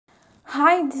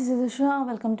Hi, this is Usha.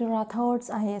 Welcome to Rathod's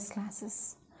IAS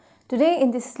classes. Today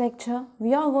in this lecture,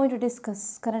 we are going to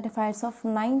discuss current affairs of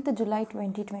 9th July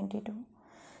 2022.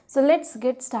 So let's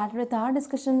get started with our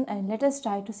discussion and let us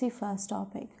try to see first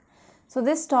topic. So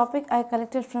this topic I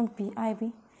collected from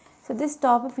PIB. So this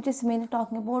topic which is mainly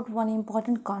talking about one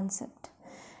important concept,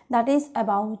 that is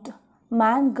about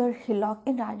Mangar Hillock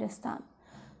in Rajasthan.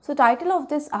 So title of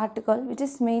this article which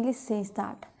is mainly says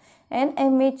that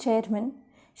NMA chairman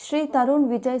Shri Tarun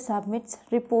Vijay submits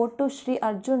report to Shri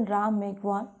Arjun Ram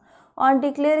Meghwal on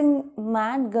declaring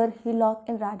Mangar Hillock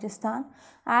in Rajasthan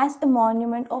as a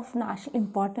monument of national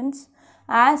importance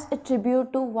as a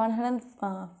tribute to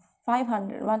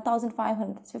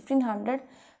 1,500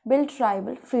 built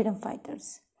tribal freedom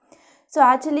fighters. So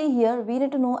actually here we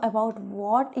need to know about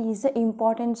what is the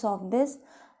importance of this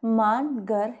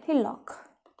Mangar Hillock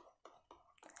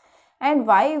and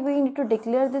why we need to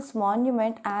declare this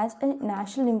monument as a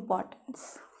national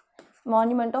importance,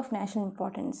 monument of national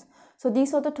importance. So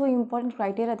these are the two important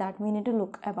criteria that we need to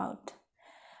look about.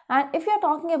 And if you are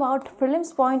talking about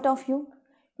prelims point of view,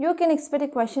 you can expect a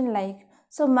question like,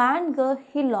 so Mangar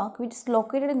Hillock which is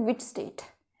located in which state?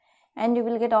 And you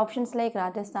will get options like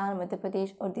Rajasthan, Madhya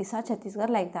Pradesh, Odisha, Chhattisgarh,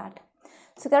 like that.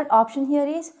 So correct option here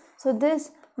is, so this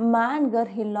Mangar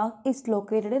Hillock is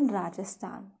located in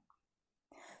Rajasthan.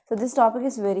 So this topic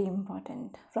is very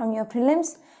important from your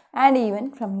prelims and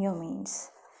even from your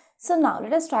mains. So now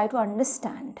let us try to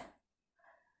understand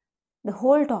the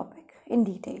whole topic in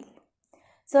detail.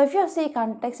 So if you see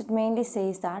context, it mainly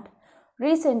says that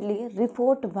recently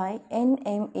report by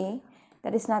NMA,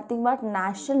 that is nothing but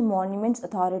National Monuments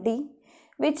Authority,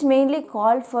 which mainly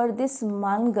called for this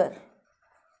Mangar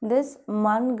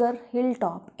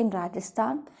hilltop in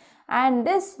Rajasthan. And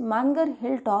this Mangar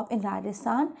hilltop in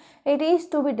Rajasthan, it is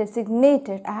to be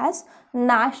designated as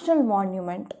national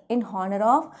monument in honor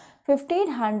of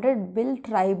 1500 built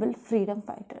tribal freedom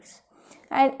fighters.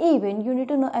 And even you need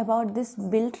to know about this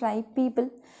built tribe people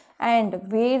and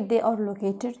where they are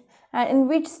located and in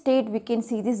which state we can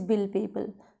see this built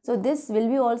people. So this will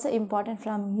be also important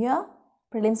from your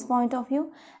prelims point of view,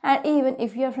 and even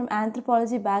if you are from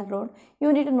anthropology background,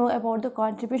 you need to know about the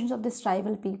contributions of this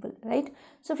tribal people, right?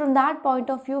 So from that point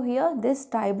of view here, this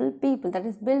tribal people, that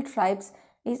is built tribes,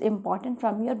 is important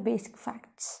from your basic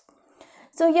facts.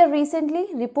 So here recently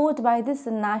report by this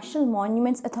National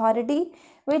Monuments Authority,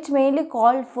 which mainly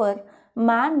called for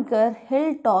Mangar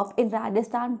hilltop in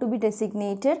Rajasthan to be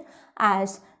designated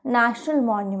as national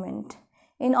monument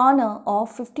in honor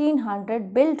of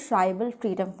 1500 built tribal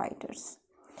freedom fighters.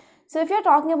 So if you are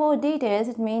talking about details,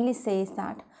 it mainly says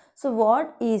that, so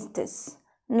what is this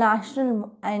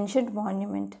national ancient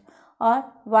monument, or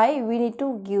why we need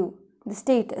to give the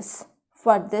status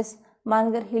for this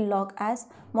Mangar Hillock as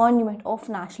monument of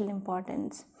national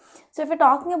importance. So if you are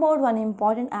talking about one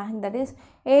important act, that is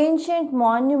Ancient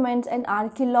Monuments and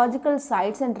Archaeological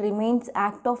Sites and Remains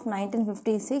Act of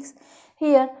 1956,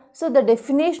 here, so the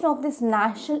definition of this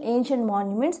national ancient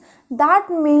monuments, that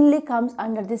mainly comes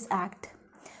under this act,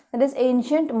 that is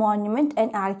Ancient Monument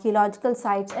and Archaeological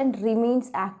Sites and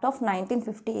Remains Act of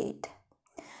 1958.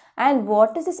 And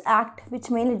what is this act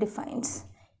which mainly defines?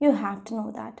 You have to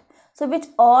know that. So which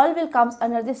all will comes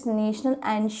under this national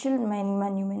ancient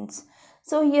monuments.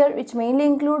 So here which mainly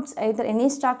includes either any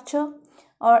structure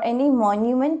or any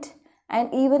monument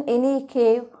and even any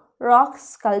cave, rock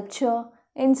sculpture,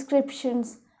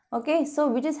 inscriptions, okay, so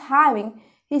which is having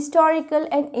historical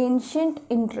and ancient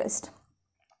interest.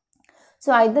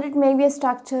 So either it may be a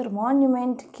structure,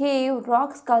 monument, cave,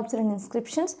 rock sculpture and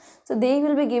inscriptions. So they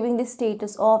will be giving the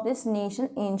status of this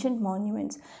nation ancient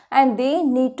monuments, and they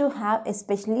need to have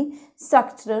especially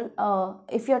structural,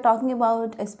 if you are talking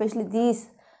about especially these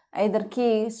either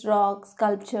caves, rocks,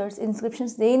 sculptures,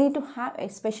 inscriptions, they need to have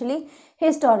especially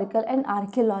historical and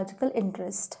archaeological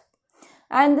interest.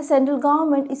 And the central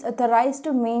government is authorized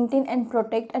to maintain and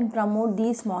protect and promote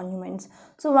these monuments.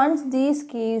 So once these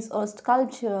caves or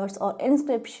sculptures or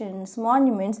inscriptions,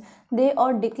 monuments, they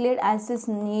are declared as this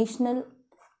national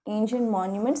ancient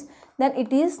monuments, then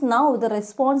it is now the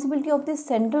responsibility of the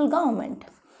central government.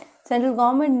 Central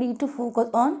government need to focus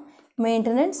on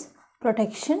maintenance,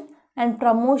 protection and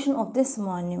promotion of these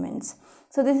monuments.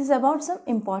 So this is about some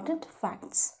important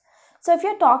facts. So if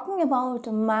you are talking about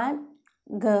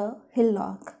Mangar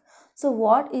Hillock, so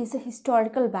what is the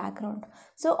historical background?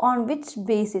 So on which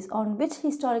basis, on which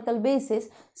historical basis,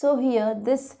 so here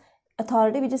this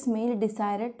authority which is mainly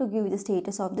decided to give the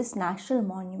status of this national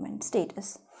monument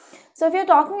status. So if you are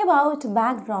talking about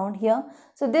background here,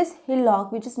 so this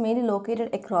hillock which is mainly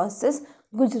located across this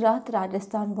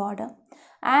Gujarat-Rajasthan border,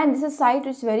 And this is a site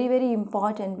which is very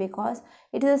important because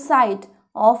it is a site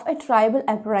of a tribal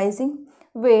uprising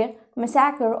where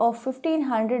massacre of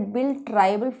 1500 Bill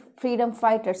tribal freedom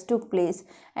fighters took place,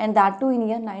 and that too in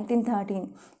year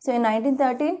 1913. So in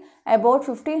 1913, about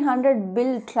 1500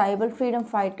 Bill tribal freedom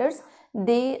fighters,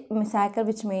 they massacre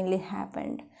which mainly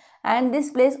happened. And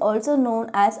this place also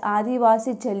known as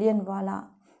Adivasi Jallianwala.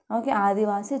 Okay,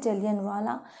 Adivasi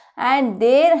Jallianwala, and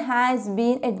there has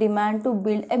been a demand to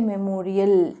build a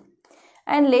memorial.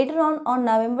 And later on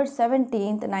November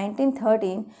 17th,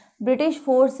 1913, British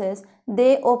forces,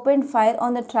 they opened fire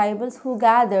on the tribals who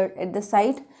gathered at the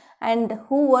site and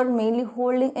who were mainly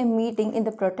holding a meeting in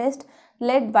the protest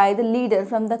led by the leader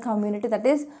from the community, that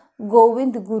is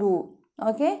Govind Guru.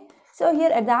 Okay, so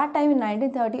here at that time in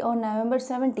 1930 on November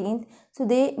 17th, so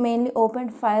they mainly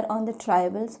opened fire on the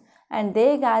tribals and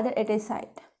they gathered at a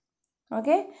site.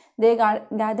 Okay, they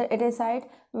gathered at a site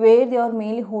where they are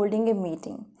mainly holding a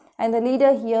meeting, and the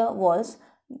leader here was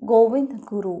Govind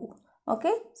Guru.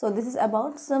 Okay, so this is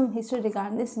about some history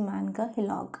regarding this Mangar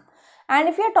Hillock. And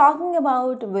if you are talking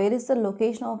about where is the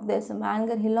location of this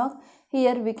Mangar Hillock,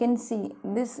 here we can see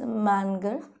this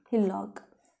Mangar Hillock.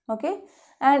 Okay,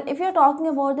 and if you are talking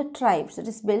about the tribes, it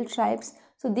is Bill tribes,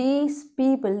 so these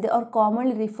people, they are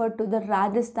commonly referred to the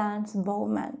Rajasthan's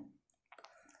bowmen.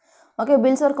 Okay,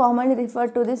 Bills are commonly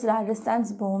referred to this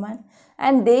Rajasthan's bowmen,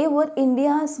 and they were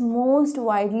India's most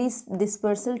widely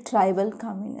dispersed tribal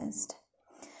communist.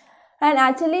 And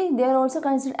actually, they are also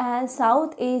considered as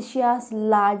South Asia's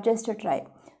largest tribe.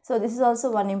 So this is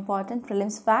also one important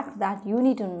prelims fact that you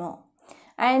need to know.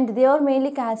 And they are mainly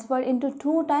classified into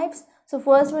two types. So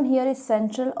first one here is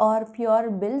Central or Pure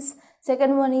Bills.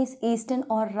 Second one is Eastern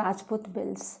or Rajput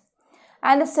Bills.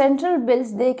 And the Central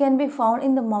Bills, they can be found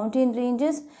in the mountain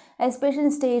ranges, especially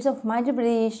in states of Madhya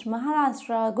Pradesh,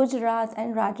 Maharashtra, Gujarat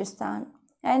and Rajasthan,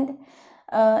 and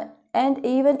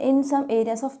even in some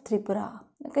areas of Tripura.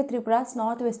 Okay, Tripura's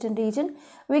northwestern region,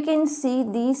 we can see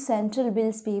these Central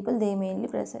Bills people, they mainly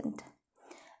present.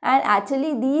 And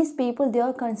actually these people, they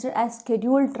are considered as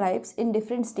scheduled tribes in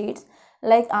different states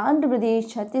like Andhra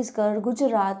Pradesh, Chhattisgarh,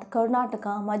 Gujarat,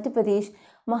 Karnataka, Madhya Pradesh,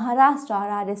 Maharashtra,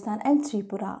 Rajasthan and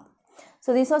Tripura.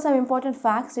 So these are some important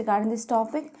facts regarding this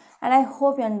topic, and I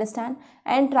hope you understand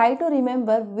and try to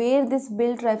remember where these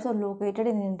Bill tribes are located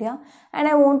in India. And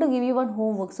I want to give you one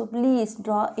homework. So please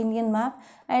draw Indian map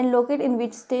and locate in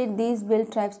which state these Bill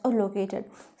tribes are located.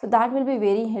 So that will be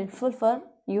very helpful for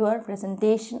your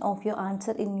presentation of your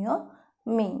answer in your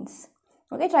mains.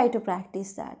 Okay, try to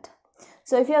practice that.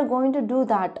 So if you are going to do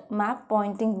that map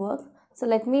pointing work, so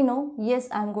let me know. Yes,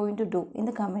 I am going to do in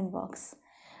the comment box.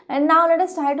 And now let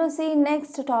us try to see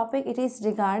next topic. It is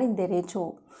regarding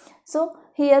derecho. So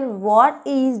here, what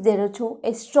is derecho?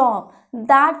 A storm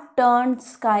that turned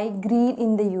sky green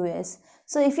in the US.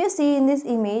 So if you see in this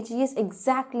image, yes,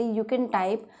 exactly, you can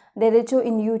type derecho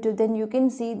in YouTube, then you can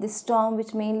see the storm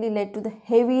which mainly led to the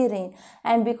heavy rain,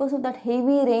 and because of that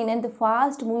heavy rain and the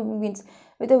fast moving winds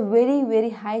with a very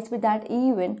high speed, that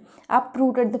even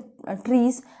uprooted the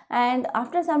trees. And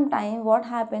after some time, what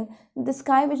happened, the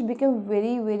sky which became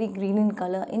very green in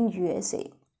color in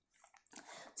USA.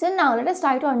 So now let us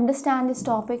try to understand this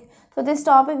topic. So this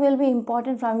topic will be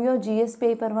important from your GS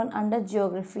paper 1 under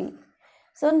geography.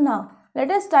 So now let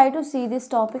us try to see this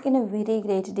topic in a very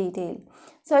great detail.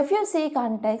 So if you see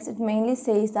context, it mainly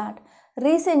says that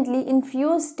recently in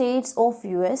few states of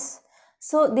US,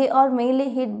 so they are mainly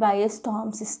hit by a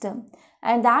storm system,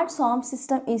 and that storm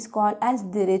system is called as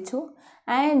derecho.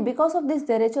 And because of this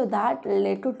derecho, that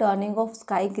led to turning of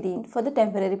sky green for the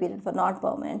temporary period, for not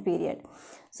permanent period.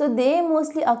 So they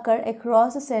mostly occur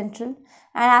across the central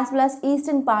and as well as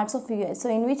eastern parts of US. So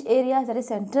in which areas, that is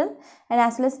central and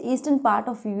as well as eastern part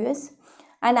of US.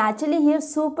 And actually here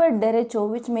super derecho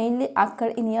which mainly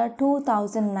occurred in year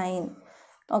 2009.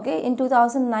 Okay, in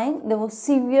 2009 there was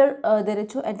severe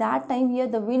derecho. At that time here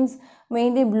the winds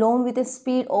mainly blown with a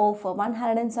speed of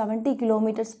 170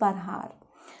 kilometers per hour.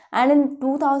 And in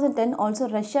 2010 also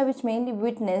Russia which mainly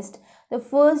witnessed the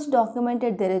first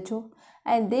documented derecho,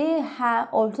 and they have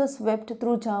also swept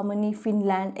through Germany,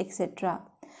 Finland, etc.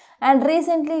 And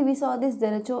recently we saw this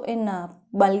derecho in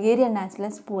Bulgaria and as well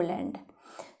as Poland.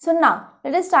 So now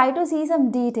let us try to see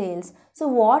some details. So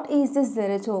what is this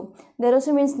derecho?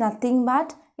 Derecho means nothing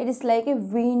but it is like a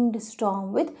wind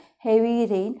storm with heavy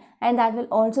rain, and that will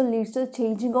also lead to the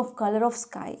changing of color of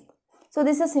sky. So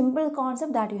this is a simple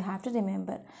concept that you have to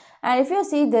remember. And if you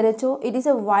see derecho, it is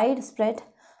a widespread,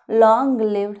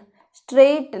 long-lived,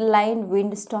 straight-line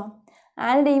windstorm,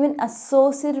 and even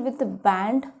associated with the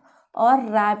band or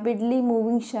rapidly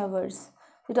moving showers.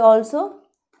 It also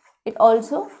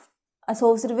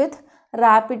associated with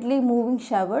rapidly moving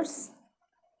showers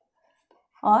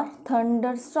or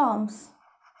thunderstorms.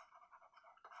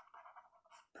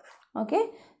 Okay,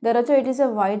 therefore it is a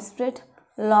widespread,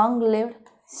 long-lived,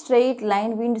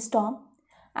 straight-line windstorm,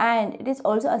 and it is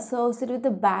also associated with the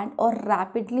band or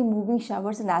rapidly moving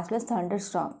showers and as well as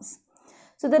thunderstorms.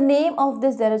 So the name of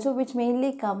this derecho, which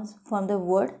mainly comes from the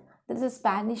word, that is a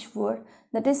Spanish word,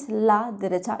 that is la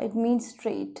derecha. It means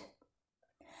straight.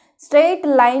 Straight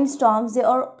line storms, they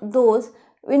are those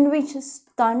in which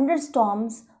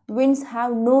thunderstorms winds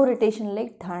have no rotation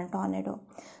like tornado.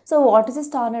 So what is this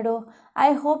tornado?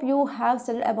 I hope you have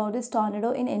studied about this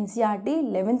tornado in NCERT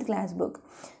 11th class book.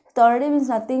 Tornado means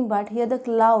nothing but here the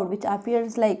cloud which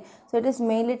appears like, so it is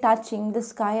mainly touching the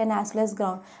sky and as well as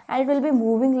ground, and it will be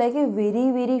moving like a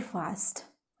very fast.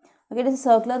 Okay, it is a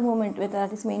circular movement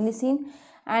that is mainly seen,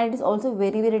 and it is also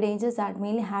very dangerous. That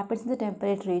mainly happens in the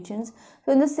temperate regions.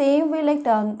 So in the same way like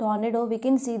tornado, we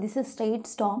can see this is straight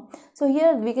storm. So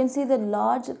here we can see the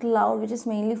large cloud which is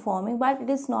mainly forming, but it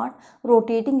is not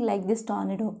rotating like this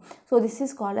tornado. So this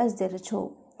is called as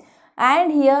derecho.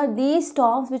 And here these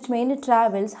storms which mainly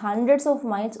travels hundreds of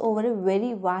miles over a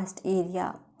very vast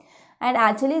area. And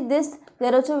actually this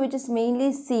derecho which is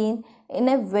mainly seen in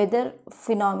a weather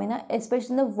phenomena,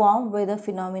 especially in the warm weather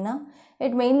phenomena,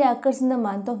 it mainly occurs in the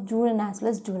month of June and as well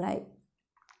as July.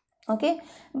 Okay,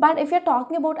 but if you are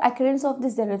talking about occurrence of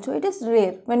this derecho, it is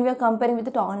rare when we are comparing with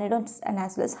the tornadoes and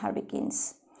as well as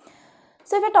hurricanes.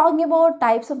 So if you are talking about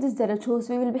types of these derechos,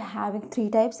 we will be having three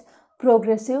types: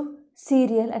 progressive,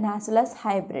 serial and as well as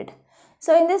hybrid.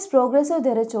 So in this progressive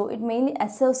derecho, it mainly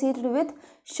associated with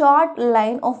short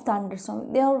line of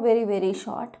thunderstorm. They are very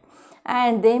short,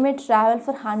 and they may travel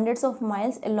for hundreds of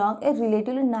miles along a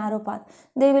relatively narrow path.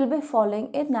 They will be following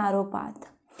a narrow path.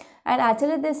 And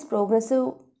actually this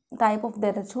progressive type of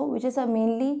derecho, which is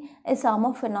mainly a sum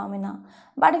of phenomena.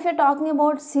 But if you are talking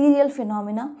about serial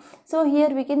phenomena, so here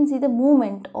we can see the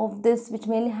movement of this which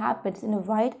mainly happens in a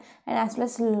wide and as well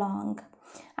as long.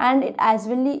 And it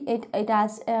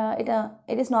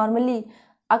is normally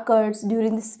occurs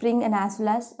during the spring and as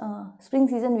well as spring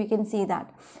season, we can see that.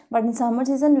 But in summer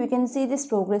season we can see this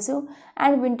progressive,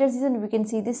 and winter season we can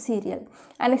see this serial.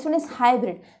 And next one is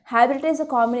hybrid. Hybrid is a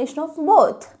combination of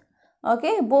both.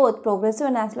 Okay, both progressive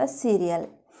and as well as serial.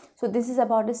 So this is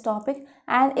about this topic,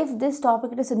 and if this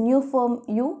topic is a new for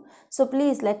you, so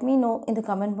please let me know in the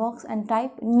comment box and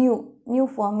type new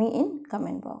for me in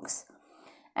comment box.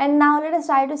 And now let us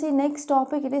try to see next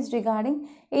topic. It is regarding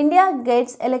India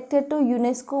gets elected to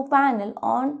UNESCO panel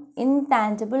on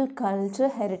intangible culture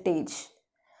heritage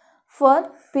for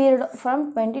period from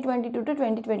 2022 to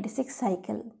 2026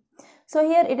 cycle. So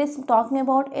here it is talking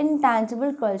about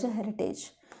intangible culture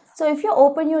heritage. So if you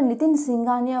open your Nitin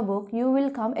Singhania book, you will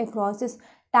come across this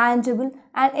tangible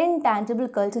and intangible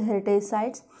culture heritage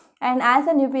sites. And as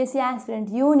an UPSC aspirant,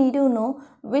 you need to know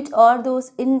which are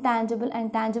those intangible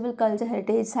and tangible culture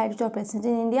heritage sites which are present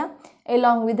in India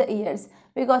along with the years.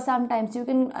 Because sometimes you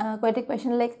can quite a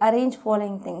question like arrange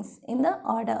following things in the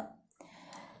order.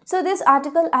 So this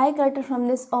article I got from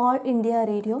this All India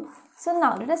Radio. So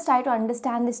now let us try to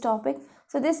understand this topic.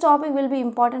 So this topic will be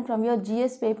important from your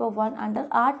GS paper 1 under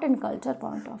art and culture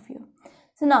point of view.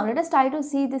 So now let us try to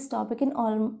see this topic in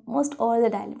almost all the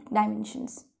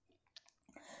dimensions.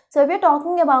 So if we are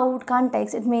talking about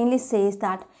context, it mainly says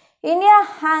that India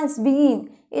has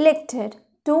been elected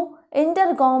to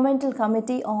Intergovernmental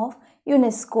Committee of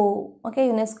UNESCO. Okay,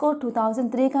 UNESCO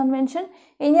 2003 convention,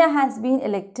 India has been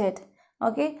elected.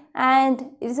 Okay,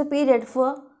 and it is a period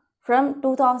from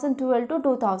 2012 to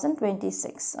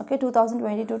 2026. Okay,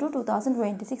 2022 to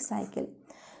 2026 cycle.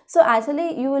 So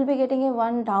actually you will be getting a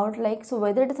one doubt like, so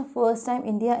whether it is the first time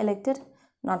India elected?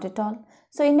 Not at all.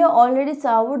 So India already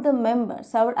served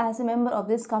as a member of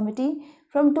this committee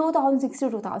from 2006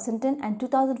 to 2010 and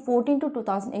 2014 to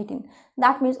 2018.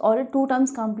 That means already 2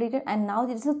 terms completed, and now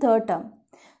this is the 3rd term.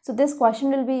 So this question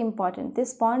will be important.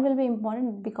 This point will be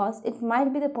important because it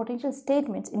might be the potential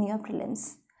statements in your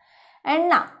prelims. And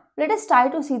now let us try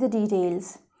to see the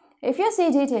details. If you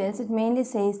see details, it mainly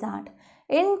says that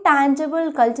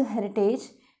intangible cultural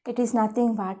heritage, it is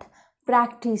nothing but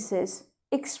practices,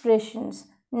 expressions,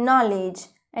 knowledge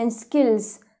and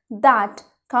skills that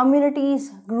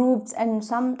communities, groups and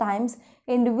sometimes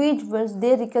individuals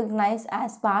they recognize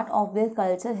as part of their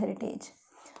cultural heritage.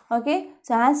 Okay,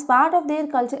 so as part of their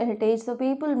cultural heritage, the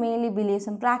people mainly believe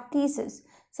some practices,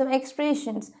 some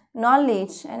expressions,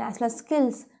 knowledge and as well as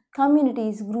skills,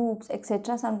 communities, groups,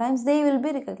 etc. sometimes they will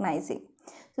be recognizing.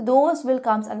 So those will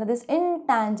come under this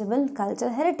intangible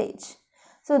cultural heritage.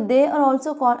 So they are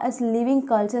also called as living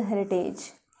cultural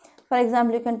heritage. For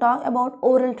example, you can talk about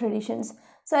oral traditions.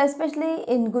 So especially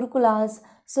in Gurukulas,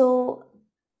 so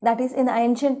that is in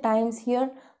ancient times,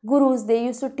 here gurus, they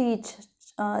used to teach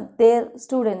their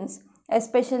students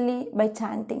especially by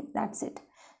chanting. That's it.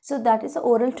 So that is the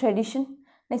oral tradition.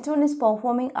 Next one is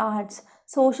performing arts,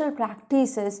 social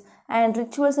practices and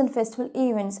rituals and festival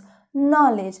events,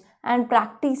 knowledge and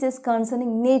practices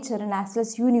concerning nature and as well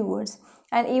as universe,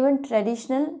 and even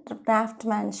traditional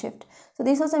craftsmanship. So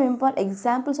these are some important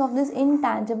examples of this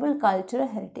intangible cultural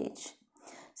heritage.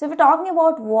 So if we're talking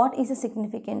about what is the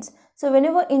significance, so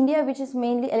whenever India, which is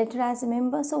mainly elected as a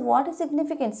member, so what is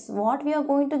significance? What we are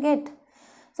going to get?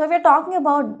 So if we're talking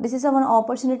about this is an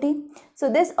opportunity,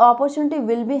 so this opportunity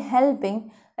will be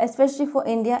helping especially for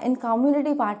India in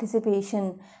community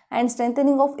participation and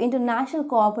strengthening of international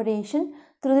cooperation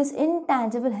through this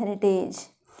intangible heritage,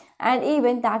 and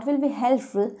even that will be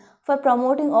helpful for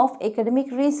promoting of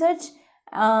academic research,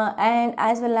 and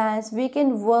as well as we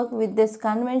can work with this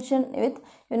convention with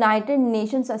United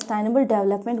Nations Sustainable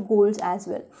Development Goals as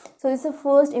well. So this is the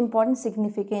first important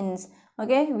significance.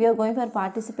 Okay, we are going for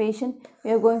participation,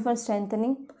 we are going for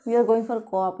strengthening, we are going for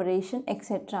cooperation,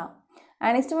 etc.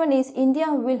 And next one is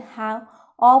India will have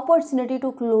opportunity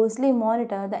to closely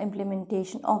monitor the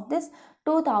implementation of this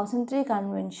 2003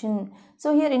 convention.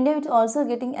 So here India is also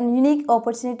getting a unique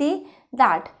opportunity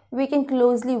that we can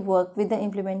closely work with the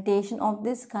implementation of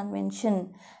this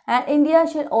convention, and India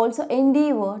should also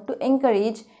endeavor to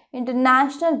encourage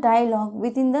international dialogue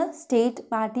within the state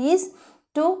parties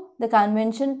to the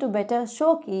convention to better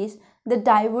showcase the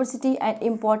diversity and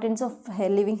importance of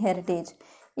living heritage.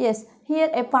 Yes, here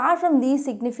apart from these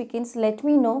significance, let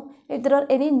me know if there are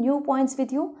any new points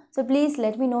with you. So please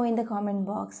let me know in the comment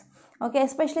box. Okay,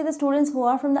 especially the students who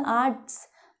are from the arts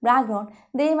background,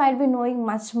 they might be knowing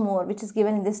much more which is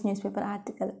given in this newspaper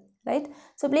article, right?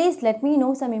 So please let me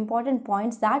know some important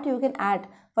points that you can add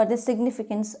for the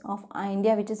significance of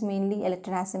India, which is mainly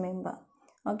elected as a member.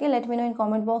 Okay, let me know in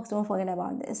comment box, don't forget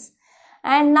about this.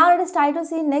 And now let us try to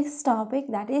see next topic,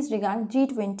 that is regarding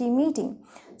G20 meeting.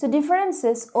 So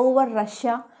differences over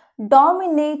Russia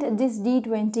dominate this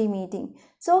G20 meeting.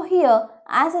 So here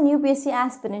as an UPSC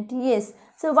aspirant, yes,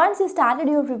 so once you started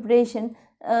your preparation,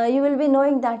 you will be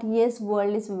knowing that yes,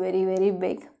 world is very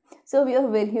big. So we are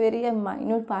very a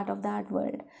minute part of that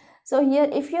world. So here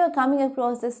if you are coming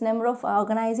across this number of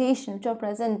organizations which are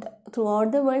present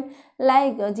throughout the world,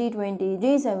 like G20,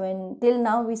 G7, till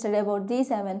now we studied about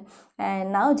G7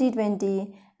 and now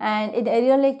G20, and in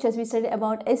earlier lectures we studied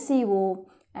about SCO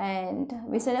and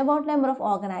we studied about number of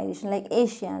organizations like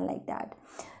ASEAN, like that.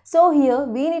 So here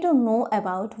we need to know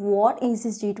about what is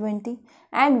this G20,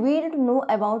 and we need to know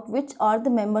about which are the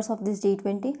members of this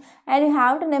G20, and you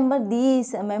have to number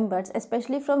these members,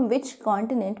 especially from which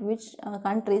continent, which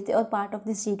countries they are part of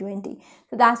this G20.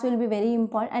 So that will be very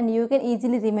important, and you can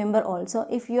easily remember also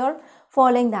if you are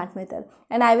following that method.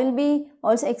 And I will be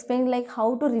also explaining like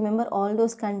how to remember all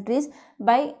those countries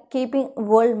by keeping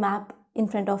world map in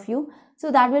front of you.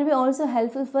 So that will be also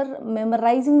helpful for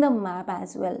memorizing the map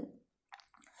as well.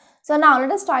 So now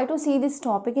let us try to see this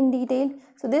topic in detail.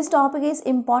 So this topic is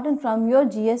important from your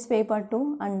GS paper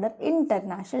 2 under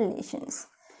international relations.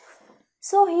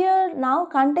 So here now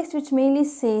context which mainly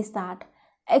says that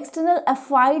external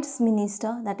affairs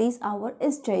minister, that is our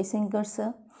S. Jaishankar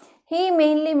sir, he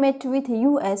mainly met with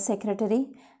US secretary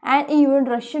and even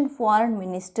Russian foreign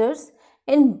ministers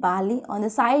in Bali on the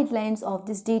sidelines of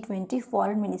this G20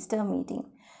 foreign minister meeting.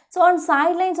 So on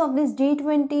sidelines of this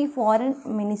G20 foreign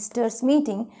ministers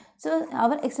meeting, so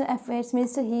our external affairs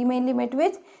minister, he mainly met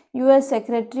with US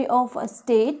Secretary of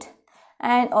State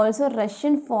and also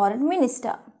Russian foreign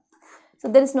minister. So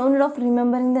there is no need of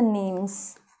remembering the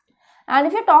names. And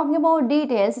if you're talking about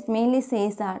details, it mainly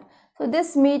says that, so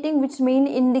this meeting which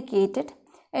mainly indicated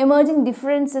emerging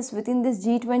differences within this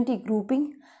G20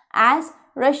 grouping, as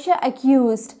Russia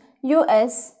accused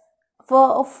US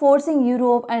for forcing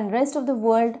Europe and rest of the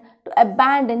world to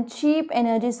abandon cheap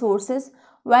energy sources,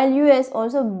 while US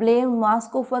also blamed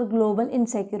Moscow for global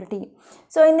insecurity.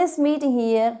 So in this meeting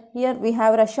here we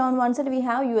have Russia on one side, we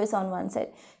have US on one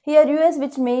side. Here US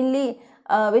which mainly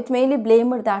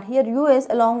blamed that here US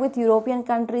along with European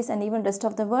countries and even rest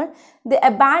of the world, they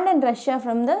abandoned Russia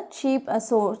from the cheap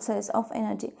sources of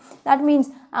energy. That means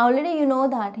already you know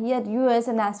that here US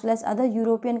and as well as other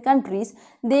European countries,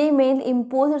 they mainly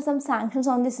imposed some sanctions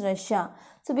on this Russia.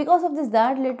 So because of this,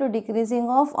 that led to decreasing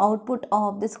of output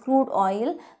of this crude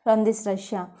oil from this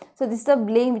Russia. So this is the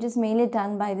blame which is mainly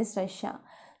done by this Russia.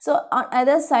 So on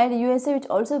other side, USA which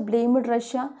also blamed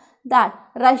Russia, that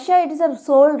Russia it is the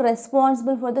sole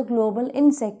responsible for the global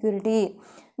insecurity,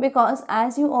 because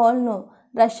as you all know,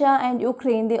 Russia and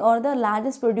Ukraine, they are the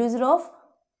largest producer of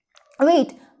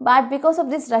wheat, but because of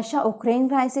this Russia-Ukraine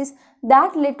crisis,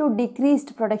 that led to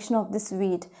decreased production of this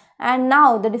wheat. And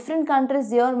now the different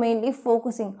countries, they are mainly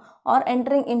focusing or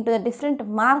entering into the different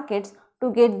markets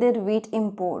to get their wheat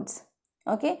imports.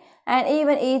 Okay, and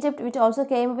even Egypt, which also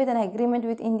came with an agreement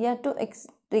with India to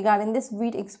regarding this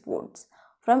wheat exports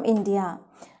from India.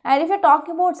 And if you're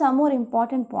talking about some more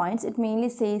important points, it mainly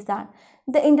says that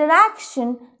the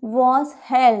interaction was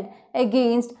held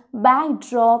against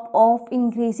backdrop of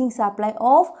increasing supply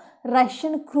of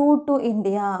Russian crude to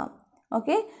India.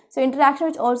 Okay, so interaction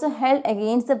which also held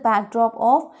against the backdrop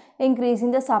of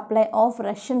increasing the supply of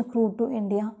Russian crude to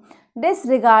India,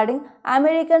 disregarding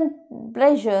American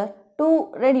pressure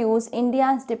to reduce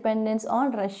India's dependence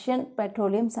on Russian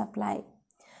petroleum supply.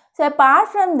 So apart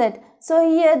from that, so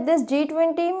here this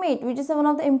G20 meet, which is one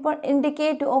of the important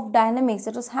indicator of dynamics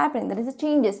that was happening, that is the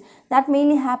changes that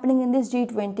mainly happening in this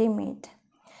G20 meet.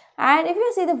 And if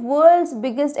you see the world's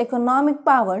biggest economic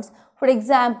powers, for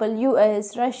example,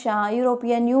 US, Russia,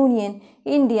 European Union,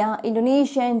 India,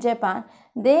 Indonesia and Japan,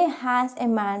 they has a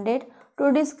mandate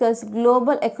to discuss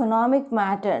global economic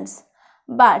matters.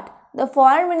 But the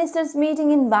foreign ministers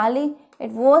meeting in Bali,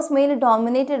 it was mainly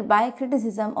dominated by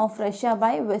criticism of Russia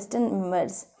by Western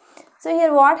members. So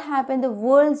here what happened, the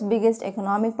world's biggest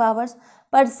economic powers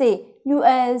per se,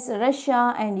 US,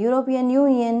 Russia and European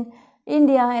Union,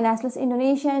 India and as well as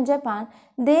Indonesia and Japan,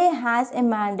 they has a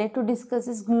mandate to discuss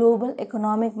this global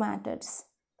economic matters.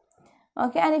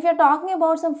 Okay, and if you are talking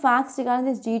about some facts regarding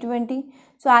this G20,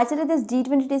 so actually this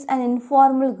G20 is an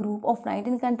informal group of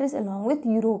 19 countries along with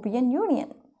European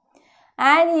Union.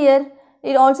 And here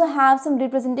it also have some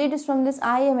representatives from this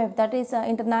IMF, that is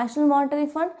International Monetary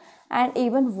Fund, and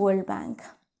even World Bank.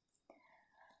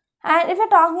 And if you are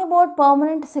talking about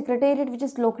permanent secretariat, which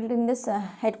is located in this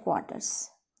headquarters,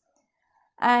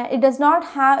 and it does not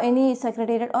have any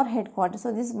secretariat or headquarters.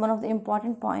 So this is one of the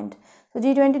important point. So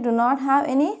G20 do not have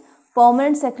any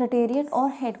permanent secretariat or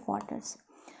headquarters.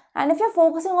 And if you are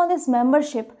focusing on this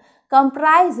membership,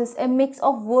 comprises a mix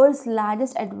of world's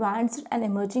largest advanced and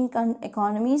emerging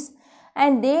economies,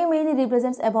 and they mainly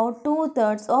represents about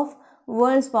 2/3 of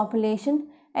world's population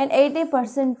and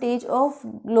 80% of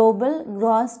global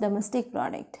gross domestic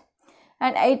product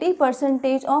and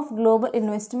 80% of global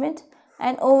investment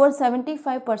and over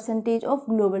 75% of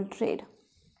global trade.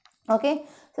 Okay,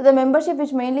 so the membership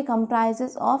which mainly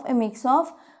comprises of a mix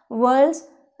of world's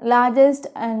largest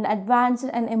and advanced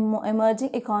and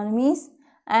emerging economies,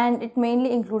 and it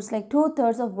mainly includes like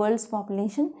 2/3 of world's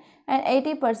population and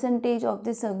 80% of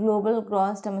this global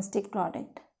gross domestic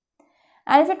product.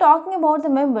 And if you're talking about the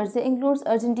members, they includes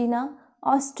Argentina,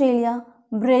 Australia,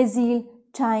 Brazil,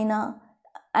 China,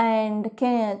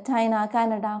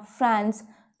 Canada, France,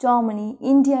 Germany,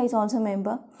 India is also a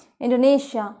member,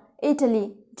 Indonesia,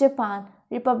 Italy, Japan,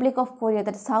 Republic of Korea,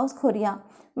 that is South Korea,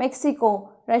 Mexico,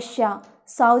 Russia,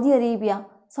 Saudi Arabia,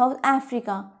 South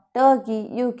Africa, Turkey,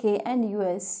 UK and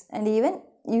US and even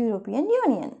European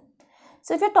Union.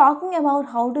 So if you're talking about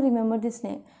how to remember this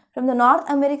name, from the North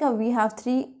America we have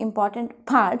 3 important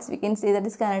parts, we can say, that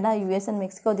is Canada, US and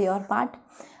Mexico, they are part.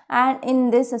 And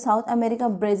in this South America,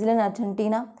 Brazil and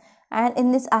Argentina. And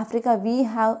in this Africa we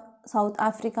have South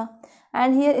Africa,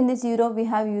 and here in this Europe we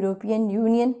have European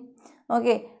Union.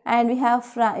 Okay, and we have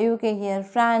UK here,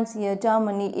 France here,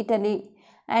 Germany, Italy,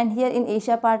 and here in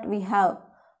Asia part we have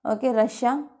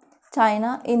Russia,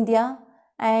 China, India,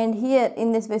 and here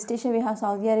in this West Asia we have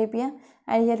Saudi Arabia,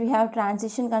 and here we have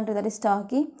transition country, that is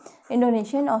Turkey,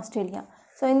 Indonesia and Australia.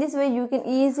 So in this way you can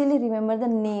easily remember the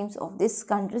names of these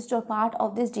countries which are part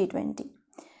of this G20.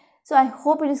 So I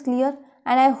hope it is clear,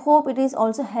 and I hope it is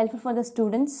also helpful for the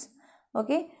students.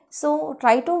 Okay, so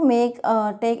try to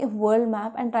take a world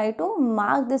map and try to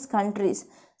mark these countries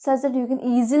such that you can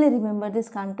easily remember these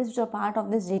countries which are part of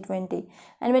this G20.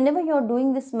 And whenever you are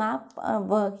doing this map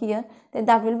work here, then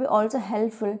that will be also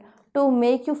helpful to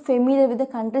make you familiar with the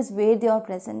countries where they are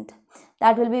present.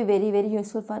 That will be very, very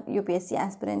useful for UPSC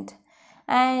aspirant.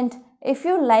 And if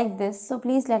you like this, so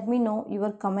please let me know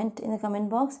your comment in the comment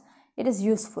box. It is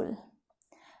useful.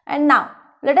 And now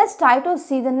let us try to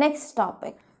see the next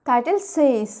topic. Title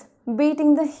says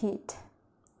beating the heat.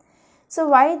 So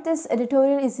why this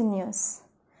editorial is in news?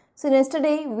 So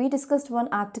yesterday we discussed one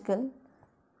article,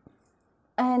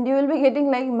 and you will be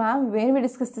getting like, ma'am, when we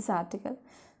discussed this article.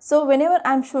 So whenever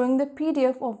I am showing the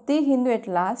PDF of The Hindu at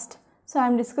last, so I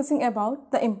am discussing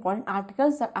about the important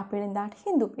articles that appeared in that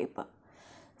Hindu paper.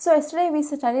 So yesterday we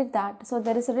studied that. So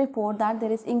there is a report that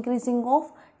there is increasing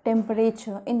of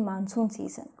temperature in monsoon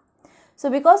season. So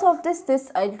because of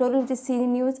this editorial which is seen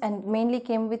in news and mainly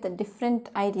came with different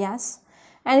ideas,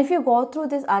 And if you go through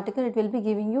this article, it will be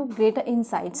giving you greater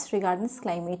insights regarding this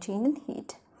climate change and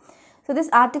heat. So this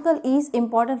article is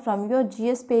important from your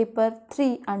GS paper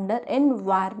 3 under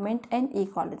environment and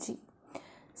ecology.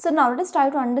 So now let us try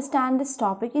to understand this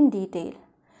topic in detail.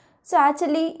 So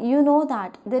actually you know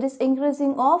that there is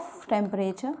increasing of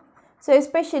temperature. So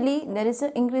especially there is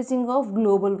an increasing of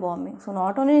global warming. So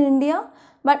not only in India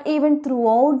but even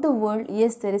throughout the world,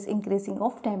 yes, there is increasing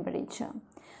of temperature.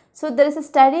 So there is a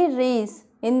steady rise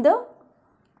in the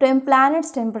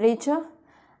planet's temperature,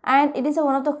 and it is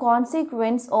one of the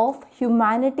consequences of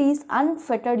humanity's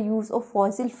unfettered use of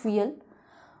fossil fuel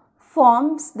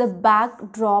forms the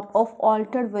backdrop of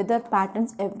altered weather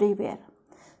patterns everywhere.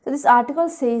 So this article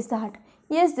says that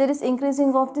yes, there is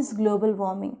increasing of this global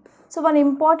warming. So one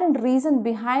important reason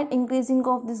behind increasing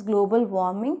of this global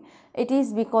warming, it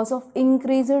is because of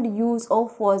increased use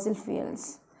of fossil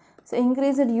fuels. So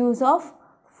increased use of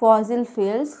fossil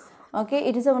fuels, okay,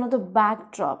 it is one of the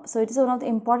backdrop. So it is one of the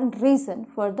important reason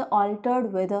for the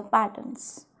altered weather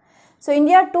patterns. So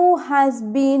India too has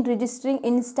been registering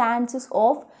instances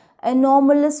of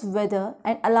anomalous weather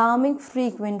and alarming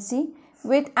frequency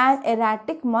with an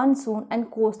erratic monsoon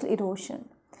and coastal erosion.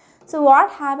 So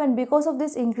what happened because of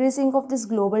this increasing of this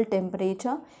global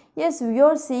temperature? Yes, we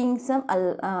are seeing some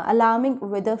alarming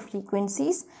weather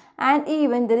frequencies, and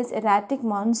even there is erratic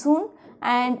monsoon,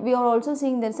 and we are also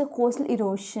seeing there is a coastal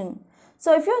erosion.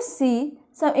 So if you see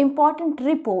some important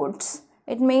reports,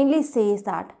 it mainly says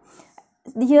that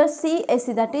here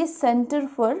CSE, that is Center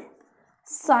for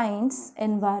Science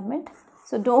Environment.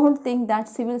 So don't think that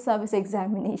civil service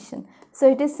examination. So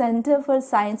it is Center for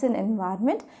Science and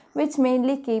Environment, which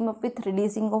mainly came up with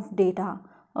releasing of data.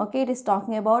 Okay, it is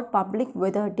talking about public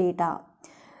weather data.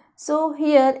 So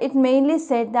here it mainly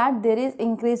said that there is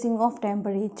increasing of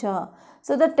temperature.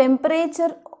 So the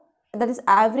temperature, that is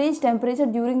average temperature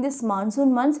during this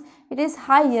monsoon months, it is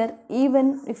higher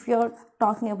even if you are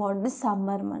talking about the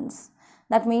summer months.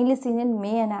 That mainly seen in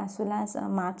May and as well as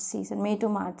March season, May to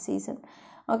March season.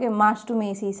 Okay, March to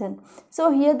May season.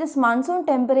 So here this monsoon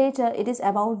temperature, it is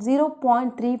about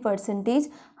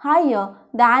 0.3% higher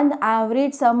than the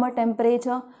average summer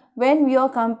temperature when we are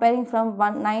comparing from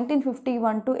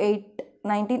 1951 to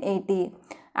 1980.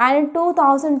 And in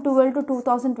 2012 to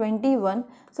 2021,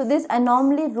 so this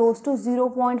anomaly rose to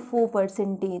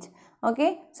 0.4%.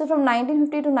 Okay, so from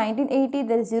 1950 to 1980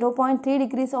 there is 0.3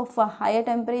 degrees of higher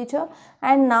temperature,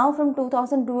 and now from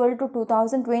 2012 to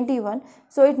 2021,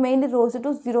 so it mainly rose to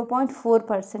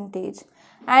 0.4%.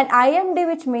 And IMD,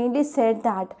 which mainly said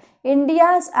that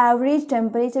India's average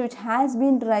temperature, which has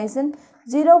been risen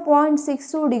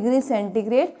 0.62 degrees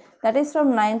centigrade, that is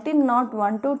from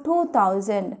 1901 to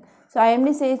 2000. So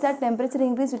IMD says that temperature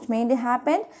increase which mainly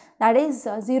happened, that is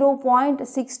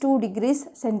 0.62 degrees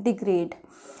centigrade.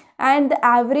 And the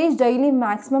average daily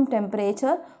maximum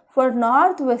temperature for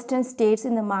northwestern states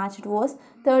in the March, it was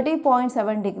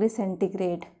 30.7 degrees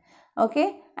centigrade.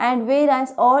 Okay, and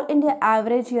whereas all India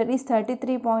average here is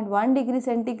 33.1 degrees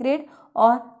centigrade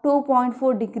or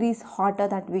 2.4 degrees hotter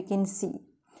that we can see.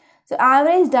 So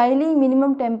average daily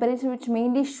minimum temperature which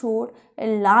mainly showed a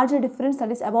larger difference,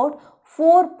 that is about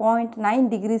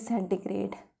 4.9 degrees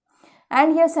centigrade.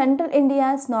 And here central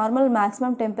India's normal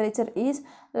maximum temperature is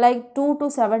like 2 to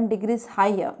 7 degrees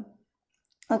higher.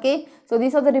 Okay, so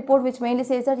these are the report which mainly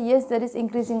says that yes, there is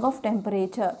increasing of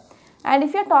temperature. And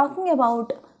if you are talking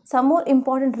about some more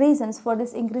important reasons for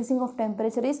this increasing of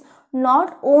temperature, is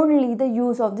not only the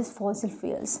use of these fossil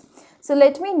fuels. So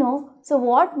let me know, so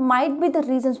what might be the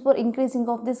reasons for increasing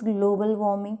of this global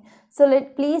warming? So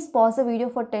please pause the video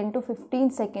for 10 to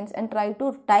 15 seconds and try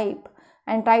to type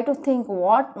and try to think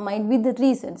what might be the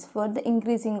reasons for the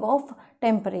increasing of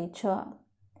temperature.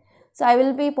 So I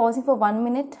will be pausing for 1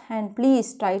 minute, and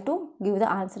please try to give the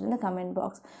answer in the comment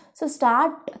box. So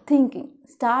start thinking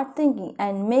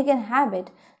and make a habit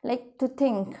like to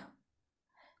think,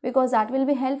 because that will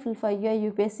be helpful for your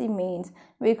UPSC mains,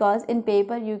 because in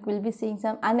paper you will be seeing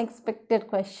some unexpected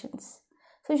questions.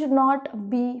 So you should not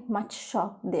be much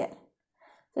shocked there.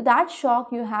 So that shock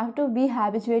you have to be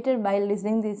habituated by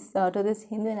listening to this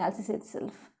Hindu analysis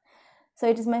itself. So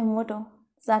it is my motto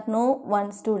that no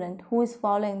one student who is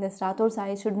following this Rathod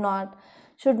side should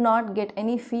not get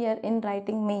any fear in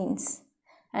writing mains,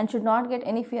 and should not get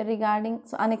any fear regarding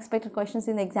unexpected questions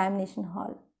in the examination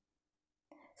hall.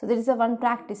 So there is a one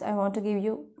practice I want to give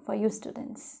you for you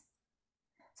students.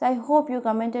 So I hope you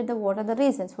commented what are the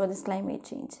reasons for this climate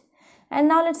change. And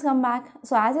now let's come back.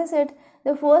 So as I said,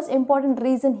 the first important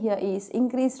reason here is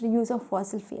increased use of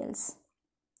fossil fuels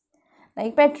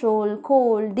like petrol,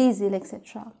 coal, diesel,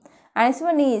 etc. And next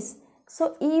one is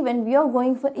So even we are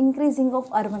going for increasing of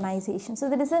urbanization. So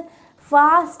there is a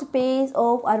fast pace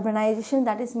of urbanization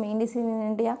that is mainly seen in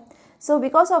India. So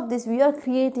because of this, we are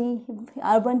creating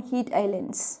urban heat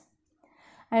islands,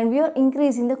 and we are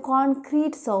increasing the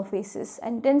concrete surfaces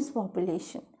and dense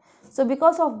population. So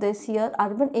because of this, here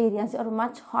urban areas are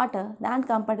much hotter than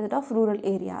compared to that of rural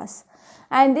areas,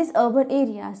 and these urban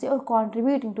areas, they are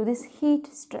contributing to this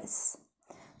heat stress.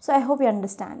 So I hope you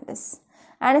understand this.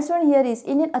 And next one here is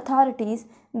Indian authorities,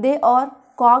 they are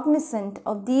cognizant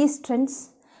of these trends,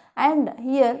 and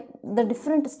here the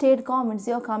different state governments,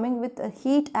 they are coming with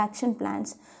heat action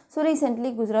plans. So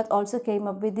recently Gujarat also came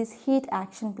up with this heat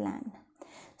action plan.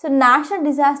 So National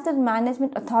Disaster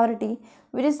Management Authority,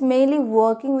 which is mainly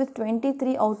working with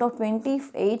 23 out of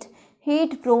 28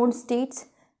 heat prone states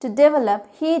to develop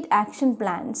heat action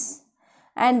plans,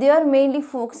 and they are mainly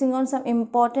focusing on some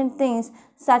important things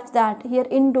such that here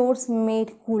indoors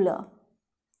made cooler,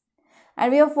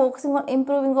 and we are focusing on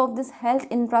improving of this health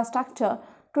infrastructure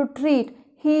to treat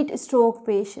heat stroke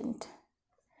patient,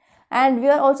 and we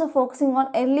are also focusing on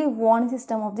early warning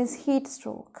system of this heat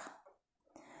stroke.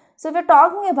 So if we are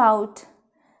talking about,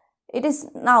 it is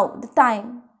now the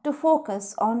time to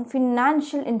focus on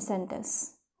financial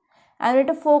incentives, and we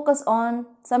have to focus on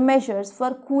some measures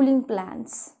for cooling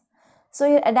plans. So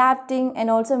you're adapting and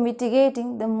also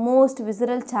mitigating the most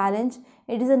visceral challenge.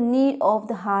 It is a need of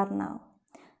the hour now.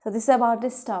 So this is about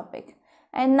this topic.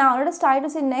 And now let us try to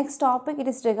see next topic. It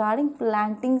is regarding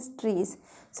planting trees.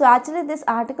 So actually this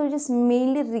article is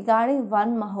mainly regarding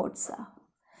Van Mahotsav.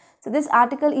 So this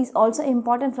article is also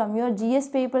important from your GS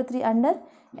paper 3 under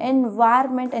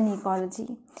environment and ecology,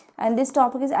 and this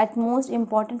topic is at most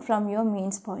important from your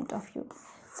mains point of view.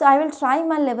 So I will try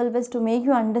my level best to make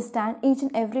you understand each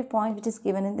and every point which is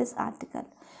given in this article.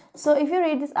 So if you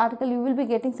read this article, you will be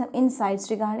getting some insights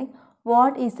regarding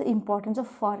what is the importance of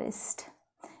forest,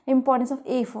 importance of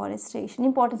afforestation,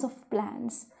 importance of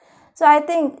plants. So I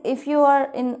think if you were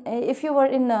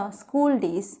in school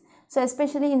days, so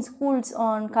especially in schools,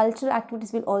 on cultural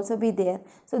activities will also be there.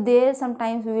 So there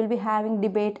sometimes we will be having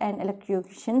debate and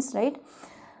elocutions, right?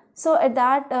 So at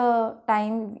that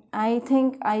time, I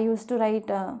think I used to write,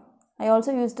 I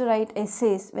also used to write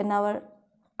essays whenever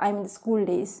I'm in the school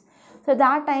days. So at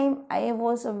that time, I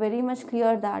was very much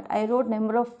clear that I wrote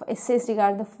number of essays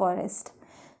regarding the forest.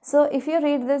 So if you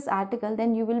read this article,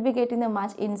 then you will be getting the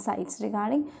much insights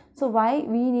regarding so why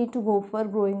we need to go for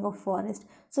growing of forest.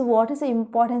 So what is the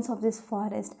importance of this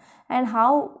forest, and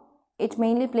how it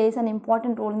mainly plays an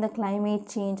important role in the climate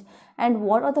change, and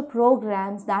what are the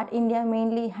programs that India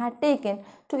mainly had taken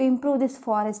to improve this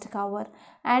forest cover.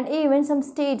 And even some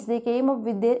states, they came up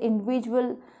with their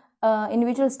individual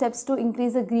steps to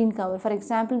increase the green cover. For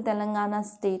example, in Telangana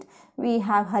state, we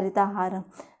have Haritahara.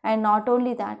 And not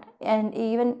only that, and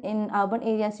even in urban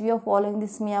areas, we are following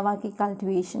this Miyawaki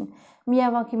cultivation,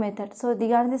 Miyawaki method. So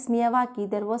regarding this Miyawaki,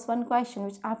 there was one question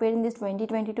which appeared in this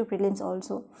 2022 prelims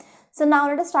also. So now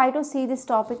let us try to see this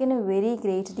topic in a very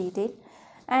great detail.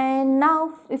 And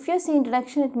now if you see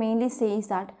introduction, it mainly says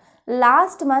that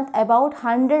last month about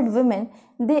 100 women,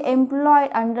 they employed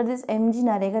under this MG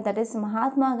Narega, that is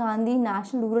Mahatma Gandhi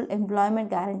National Rural Employment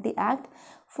Guarantee Act,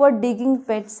 for digging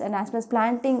pits and as well as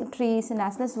planting trees and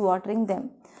as well as watering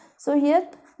them. So here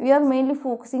we are mainly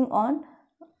focusing on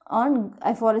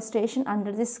afforestation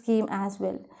under this scheme as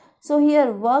well. So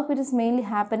here work which is mainly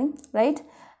happening, right?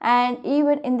 And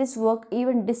even in this work,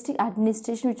 even district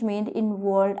administration which mainly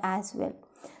involved as well.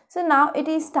 So now it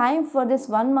is time for this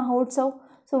Van Mahotsav.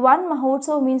 So Van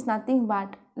Mahotsav means nothing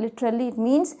but, literally it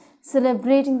means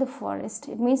celebrating the forest.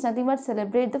 It means nothing but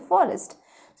celebrate the forest.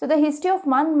 So the history of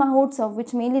Van Mahotsav,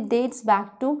 which mainly dates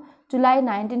back to July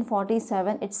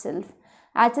 1947 itself.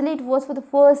 Actually, it was for the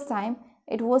first time,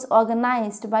 it was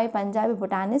organized by Punjabi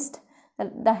botanist.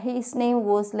 His name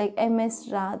was like M.S.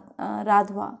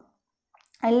 Rathod.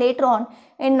 And later on,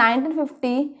 in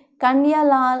 1950,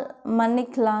 Kanyalal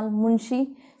Maniklal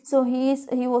Munshi, so he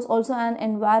was also an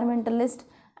environmentalist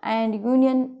and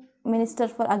Union Minister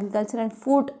for Agriculture and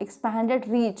Food, expanded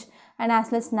reach and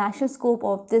as well as national scope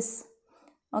of this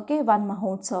Van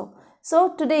Mahotsav.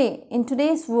 So today, in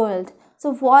today's world,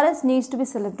 so forest needs to be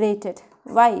celebrated.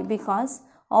 Why? Because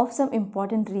of some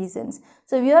important reasons.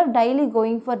 So we are daily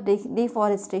going for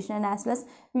deforestation, and as well as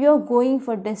we are going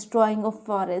for destroying of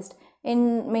forest,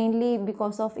 in mainly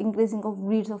because of increasing of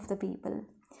greed of the people.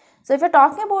 So if you're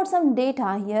talking about some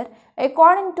data here,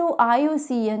 according to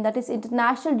IUCN, that is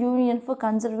International Union for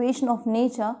Conservation of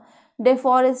Nature,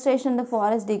 deforestation and the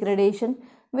forest degradation,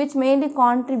 which mainly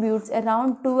contributes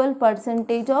around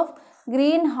 12% of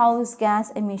greenhouse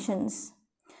gas emissions.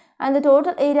 and the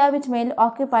total area which mainly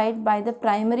occupied by the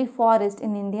primary forest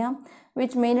in India,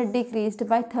 which mainly decreased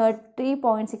by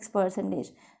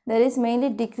 30.6%. There is mainly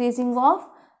decreasing of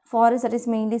forest that is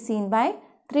mainly seen by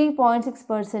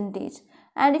 3.6%.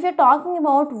 And if you are talking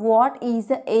about what is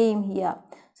the aim here,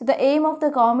 so the aim of the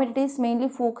government is mainly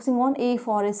focusing on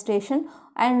afforestation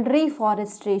and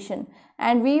reforestation,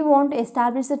 and we want to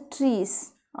establish the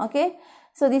trees. Okay,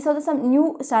 so these are some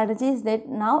new strategies that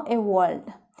now evolved.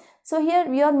 So here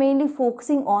we are mainly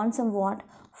focusing on somewhat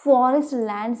forest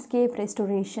landscape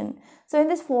restoration. So in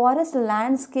this forest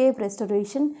landscape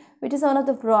restoration, which is one of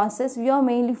the process, we are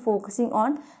mainly focusing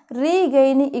on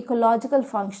regaining ecological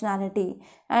functionality,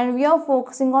 and we are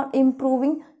focusing on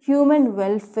improving human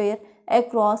welfare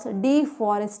across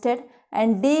deforested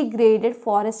and degraded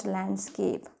forest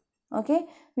landscape. Okay,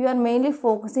 we are mainly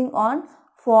focusing on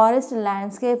forest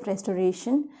landscape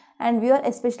restoration, and we are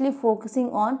especially focusing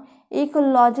on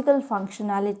ecological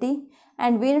functionality,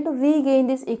 and we need to regain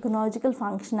this ecological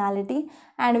functionality,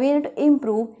 and we need to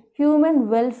improve human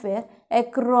welfare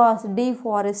across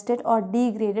deforested or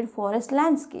degraded forest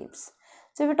landscapes.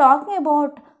 So we are talking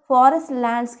about forest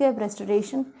landscape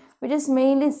restoration, which is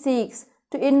mainly seeks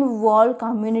to involve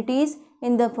communities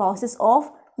in the process of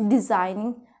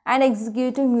designing and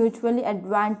executing mutually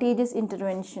advantageous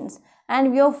interventions,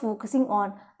 and we are focusing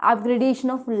on upgradation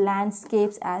of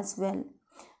landscapes as well.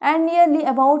 And nearly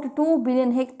about 2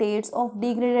 billion hectares of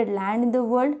degraded land in the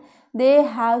world, they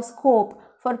have scope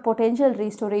for potential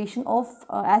restoration of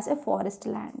as a forest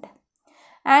land.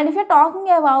 And if you are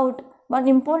talking about one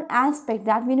important aspect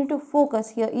that we need to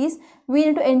focus here is we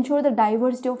need to ensure the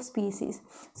diversity of species.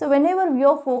 So whenever we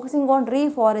are focusing on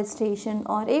reforestation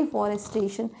or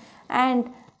afforestation, and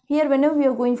here whenever we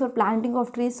are going for planting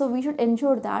of trees, so we should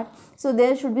ensure that so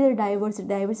there should be the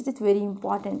diversity is very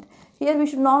important. Here we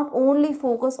should not only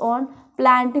focus on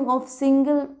planting of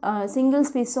single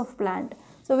species of plant,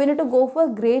 so we need to go for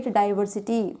great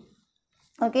diversity.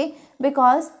 Okay,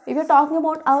 because if you are talking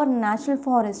about our national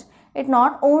forest, it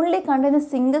not only contains a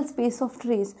single species of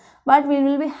trees, but we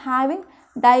will be having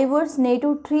diverse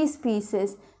native tree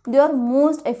species. They are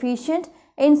most efficient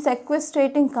in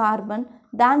sequestrating carbon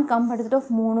than compared of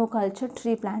monoculture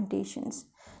tree plantations.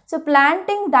 So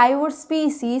planting diverse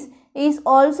species is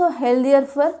also healthier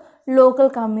for local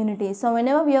communities. So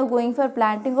whenever we are going for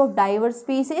planting of diverse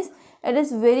species, it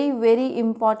is very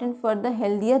important for the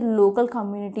healthier local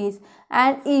communities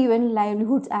and even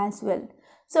livelihoods as well.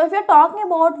 So if you are talking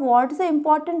about what is the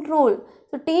important role,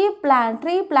 so tree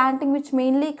planting which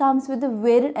mainly comes with the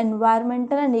varied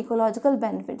environmental and ecological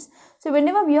benefits. So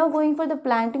whenever we are going for the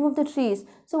planting of the trees,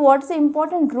 so what is the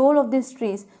important role of these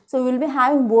trees? So we will be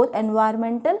having both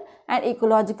environmental and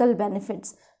ecological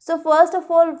benefits. So first of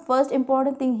all, first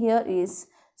important thing here is,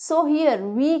 so here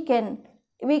we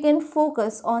can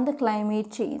focus on the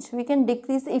climate change. We can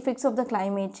decrease the effects of the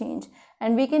climate change,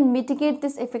 and we can mitigate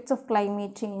these effects of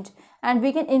climate change, and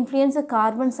we can influence the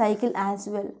carbon cycle as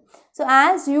well. So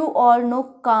as you all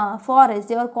know, forests,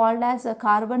 they are called as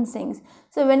carbon sinks.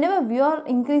 So whenever we are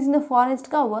increasing the forest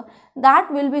cover,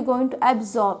 that will be going to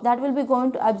absorb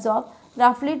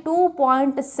roughly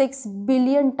 2.6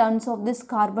 billion tons of this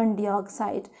carbon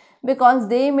dioxide, because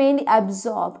they mainly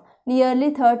absorb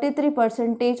nearly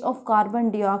 33% of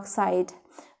carbon dioxide,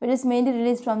 which is mainly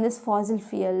released from these fossil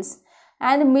fuels,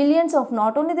 and millions of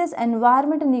not only this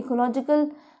environment and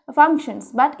ecological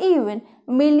functions, but even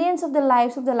millions of the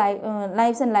lives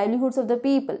and livelihoods of the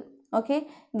people. Okay,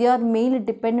 they are mainly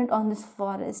dependent on this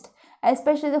forest,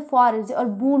 especially the forests. They are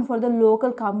boon for the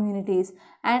local communities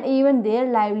and even their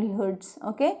livelihoods.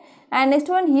 Okay, and next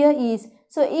one here is,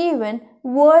 so even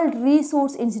World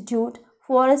Resource Institute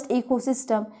forest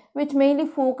ecosystem, which mainly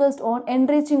focused on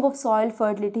enriching of soil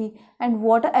fertility and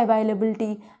water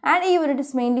availability, and even it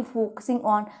is mainly focusing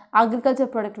on agriculture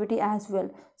productivity as well.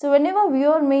 So whenever we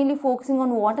are mainly focusing on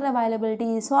water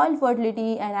availability, soil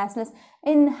fertility, and as well as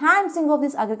enhancing of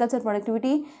this agriculture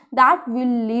productivity, that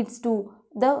will leads to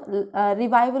the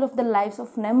revival of the lives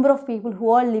of number of people who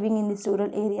are living in these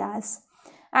rural areas.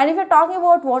 And if you are talking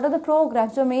about what are the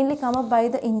programs, so mainly come up by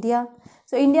the India.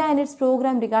 So India and its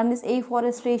program regarding this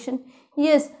afforestation,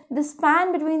 yes, the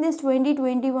span between this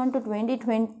 2021 to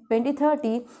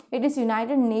 2030, it is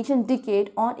United Nations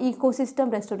decade on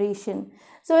ecosystem restoration.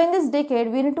 So in this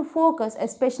decade, we need to focus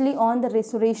especially on the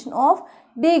restoration of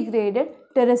degraded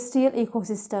terrestrial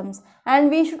ecosystems, and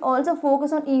we should also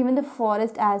focus on even the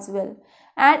forest as well.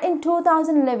 And in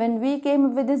 2011, we came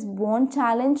up with this bond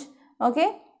challenge.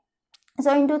 Okay,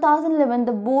 so in 2011,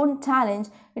 the bond challenge,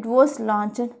 it was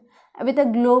launched with a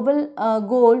global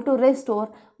goal to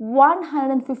restore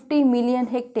 150 million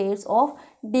hectares of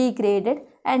degraded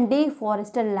and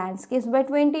deforested landscapes by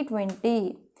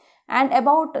 2020, and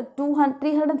about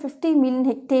 350 million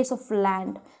hectares of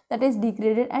land, that is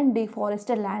degraded and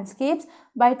deforested landscapes,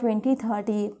 by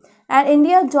 2030. And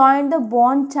India joined the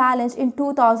Bond Challenge in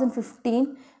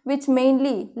 2015, which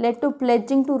mainly led to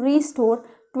pledging to restore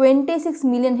 26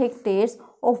 million hectares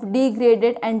of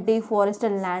degraded and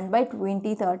deforested land by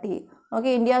 2030.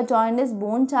 Okay, India joined this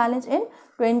Bond Challenge in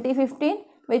 2015,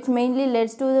 which mainly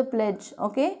leads to the pledge,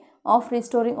 okay, of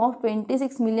restoring of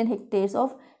 26 million hectares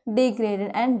of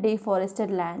degraded and deforested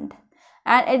land.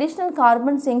 And additional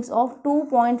carbon sinks of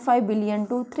 2.5 billion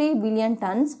to 3 billion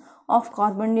tons of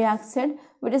carbon dioxide,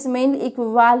 which is mainly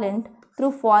equivalent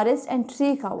through forest and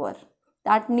tree cover,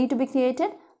 that need to be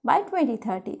created by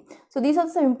 2030. So these are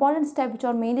some important steps which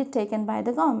are mainly taken by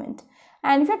the government.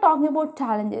 And if you are talking about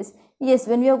challenges, yes,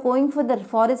 when we are going for the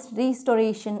forest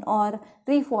restoration or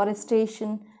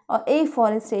reforestation or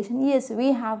afforestation, yes,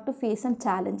 we have to face some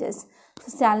challenges.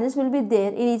 So challenges will be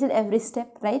there in each and every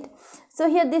step, right? So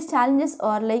here these challenges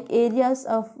are like areas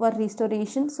of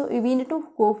restoration. So we need to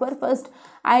go for first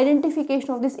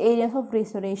identification of these areas of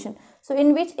restoration. So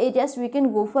in which areas we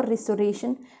can go for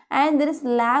restoration, and there is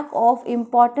lack of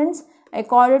importance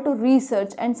according to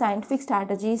research and scientific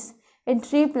strategies in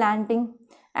tree planting,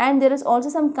 and there is also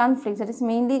some conflicts that is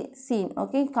mainly seen,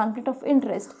 okay, conflict of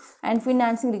interest and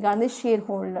financing regarding the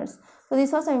shareholders. So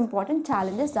these are some important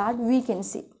challenges that we can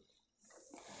see.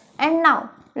 And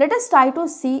now let us try to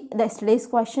see yesterday's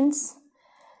questions.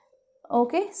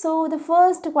 Okay, so the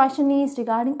first question is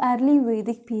regarding early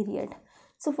Vedic period.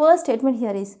 So first statement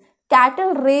here is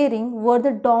cattle rearing were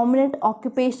the dominant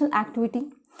occupational activity.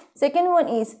 Second one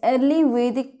is early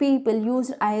Vedic people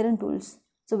used iron tools.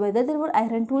 So whether there were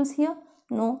iron tools here?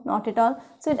 No, not at all.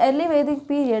 So in early Vedic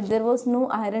period there was no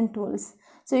iron tools.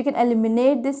 So you can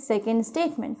eliminate this second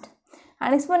statement.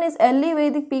 And next one is early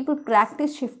Vedic people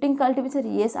practice shifting cultivator.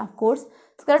 Yes, of course.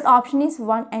 The correct option is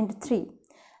 1 and 3.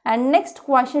 And next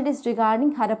question is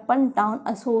regarding Harappan town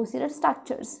associated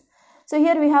structures. So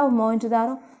here we have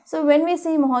Mohenjo-daro. So when we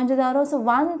say Mohenjo-daro, so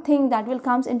one thing that will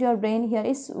comes into your brain here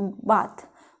is bath.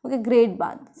 Okay, great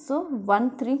bath. So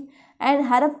 1, 3. And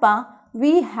Harappa,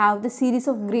 we have the series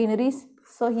of granaries.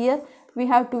 So here we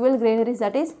have 12 granaries,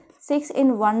 that is 6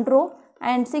 in one row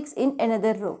and 6 in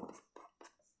another row.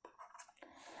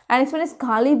 And next one is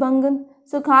Kalibangan.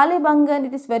 So Kalibangan,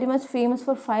 it is very much famous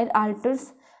for fire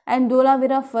altars, and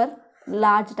Dholavira for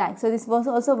large tanks. So this was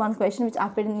also one question which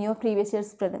appeared in your previous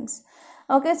year's prelims.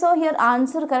 Okay, so here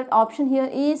answer correct option here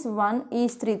is 1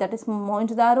 is 3, that is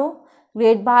Mohenjo-daro,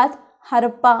 Great Bath,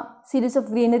 Harappa, series of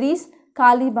granaries,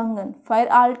 Kalibangan,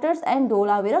 fire altars, and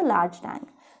Dholavira, large tank.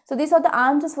 So these are the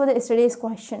answers for the yesterday's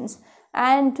questions.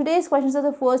 And today's questions are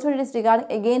the first one, it is regarding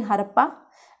again Harappa,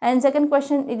 and second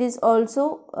question it is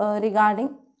also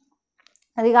regarding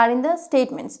the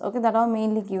statements, okay, that are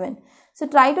mainly given. So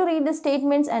try to read the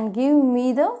statements and give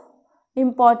me the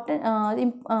important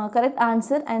correct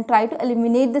answer, and try to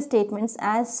eliminate the statements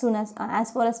as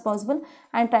far as possible,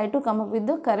 and try to come up with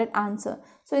the correct answer.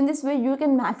 So in this way you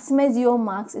can maximize your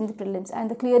marks in the prelims, and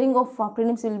the clearing of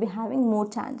prelims will be having more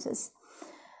chances,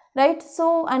 right?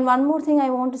 So, and one more thing I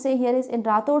want to say here is in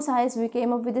Rathod Science we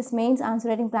came up with this mains answer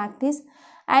writing practice,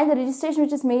 and the registration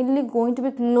which is mainly going to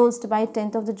be closed by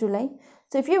 10th of July.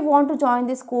 So if you want to join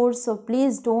this course, so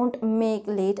please don't make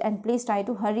late, and please try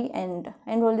to hurry and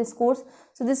enroll this course.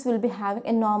 So this will be having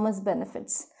enormous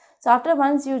benefits. So after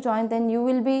once you join, then you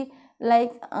will be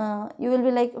like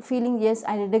feeling, yes,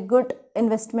 I did a good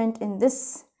investment in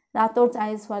this Rathod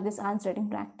Science for this answer writing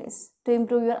practice to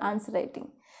improve your answer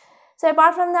writing. So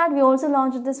apart from that, we also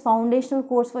launched this foundational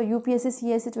course for UPSC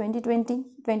CSE 2020,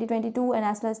 2022 and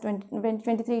as well as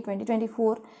 2023,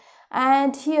 2024.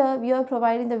 And here we are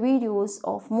providing the videos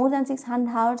of more than 600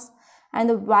 hours, and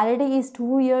the validity is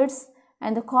 2 years,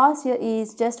 and the cost here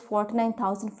is just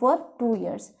 49,000 for 2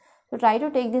 years. So try to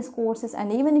take these courses,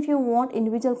 and even if you want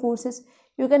individual courses,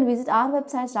 you can visit our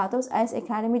website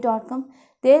rathodacademy.com.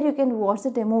 There you can watch the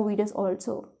demo videos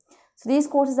also. So these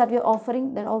courses that we are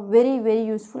offering, that are very, very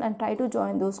useful, and try to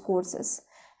join those courses.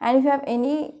 And if you have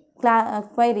any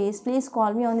queries, please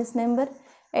call me on this number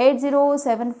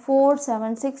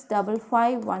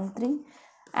 8074765513,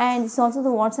 and it's also the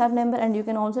WhatsApp number, and you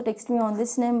can also text me on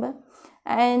this number.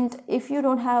 And if you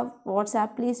don't have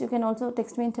WhatsApp, please you can also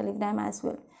text me in Telegram as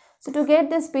well. So to get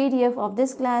this PDF of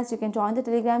this class, you can join the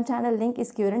Telegram channel, link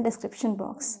is given in description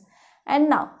box. And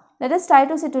now let us try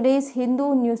to see today's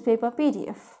Hindu newspaper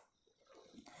PDF.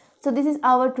 So this is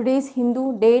our today's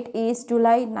Hindu, date is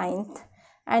July 9th,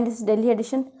 and this is Delhi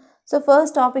edition. So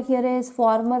first topic here is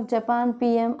former Japan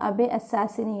PM Abe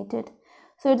assassinated.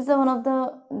 So it is one of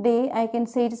the day, I can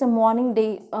say it is a morning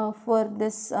day for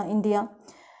this India,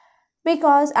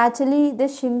 because actually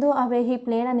this Shinzo Abe, he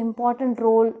played an important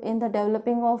role in the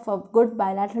developing of a good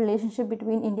bilateral relationship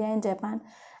between India and Japan.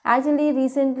 Actually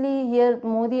recently here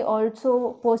Modi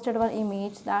also posted one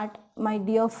image that my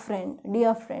dear friend.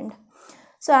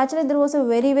 So actually there was a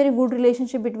very good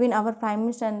relationship between our Prime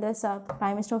Minister and this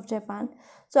Prime Minister of Japan.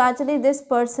 So actually this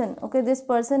person, okay, this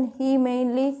person, he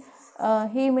mainly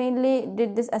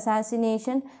did this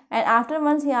assassination, and after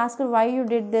once he asked her why you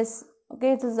did this.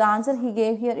 Okay, so the answer he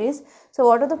gave here is, so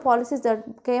what are the policies that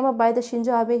came up by the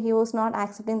Shinzo Abe, he was not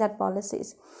accepting that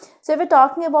policies. So if we're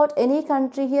talking about any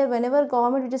country here, whenever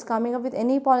government which is coming up with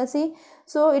any policy,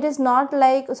 so it is not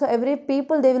like, so every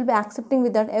people they will be accepting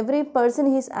with that, every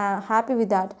person is happy with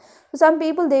that. So some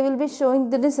people they will be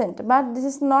showing the dissent, but this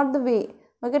is not the way,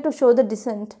 okay, to show the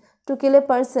dissent, to kill a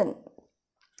person,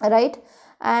 right?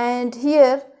 And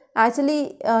here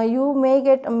actually you may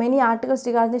get many articles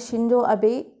regarding the Shinzo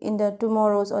Abe in the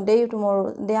tomorrow's or day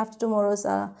after tomorrow's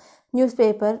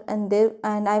newspaper, and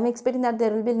I'm expecting that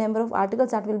there will be a number of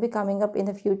articles that will be coming up in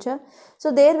the future.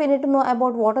 So there we need to know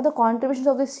about what are the contributions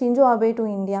of this Shinzo Abe to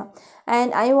India.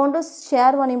 And I want to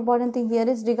share one important thing here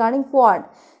is regarding Quad.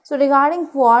 So regarding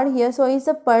Quad here, so he's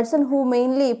a person who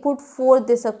mainly put forth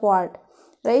this Quad,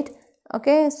 right?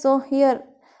 Okay, so here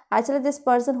actually this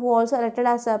person who also elected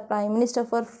as a Prime Minister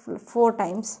for 4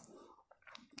 times.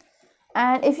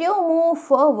 And if you move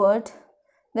forward,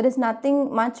 there is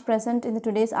nothing much present in the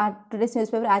today's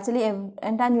newspaper. Actually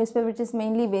entire newspaper which is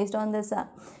mainly based on this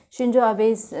Shinzo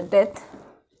Abe's death.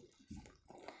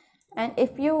 And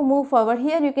if you move forward,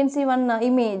 here you can see one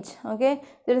image. Okay,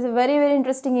 there is a very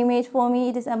interesting image for me.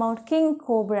 It is about king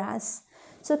cobras.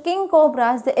 So king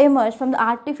cobras, they emerge from the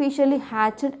artificially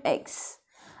hatched eggs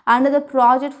under the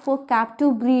project for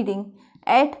captive breeding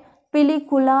at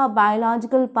Pilikula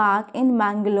Biological Park in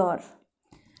Mangalore.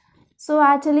 So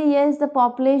actually yes, the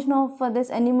population of this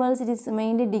animals, it is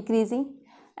mainly decreasing,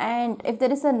 and if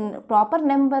there is a proper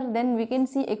number, then we can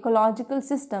see ecological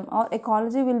system or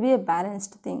ecology will be a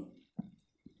balanced thing.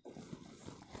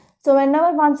 So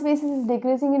whenever one species is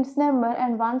decreasing in its number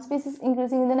and one species is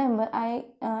increasing in the number, I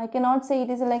cannot say it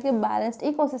is like a balanced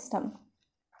ecosystem.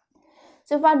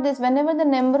 So for this, whenever the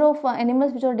number of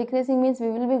animals which are decreasing means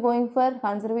we will be going for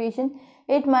conservation.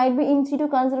 It might be in situ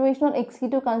conservation or ex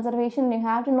situ conservation. You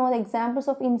have to know the examples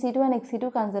of in situ and ex situ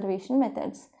conservation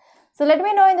methods. So let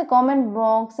me know in the comment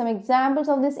box some examples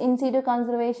of this in situ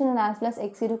conservation and as well as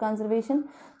ex situ conservation.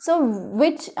 So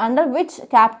under which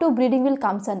captive breeding will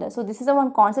comes under. So this is the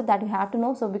one concept that you have to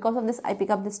know. So because of this, I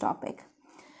pick up this topic.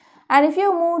 And if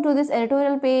you move to this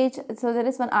editorial page, so there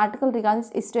is one article regarding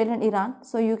Israel and Iran.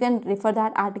 So you can refer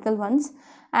that article once.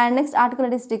 And next article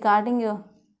it is regarding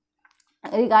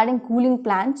cooling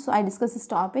plants. So I discussed this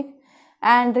topic.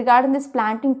 And regarding this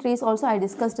planting trees also I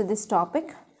discussed this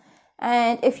topic.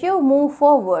 And if you move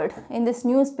forward in this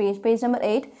news page number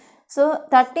 8, so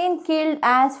 13 killed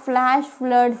as flash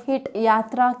flood hit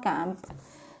Yatra camp.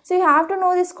 So you have to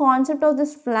know this concept of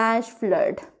this flash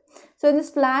flood. So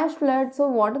this flash flood, so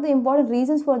what are the important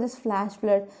reasons for this flash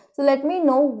flood? So let me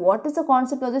know what is the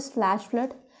concept of this flash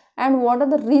flood and what are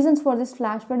the reasons for this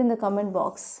flash flood in the comment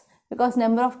box, because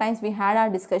number of times we had our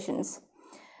discussions.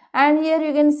 And here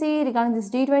you can see regarding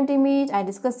this G20 meet, I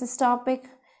discussed this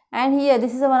topic. And here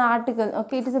this is one article,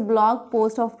 okay, it is a blog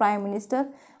post of Prime Minister,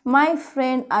 my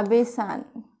friend Abe-san.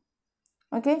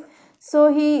 Okay,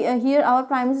 so here our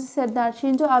Prime Minister said that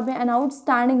Shinzo Abe, an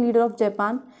outstanding leader of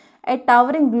Japan, a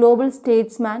towering global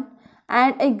statesman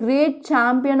and a great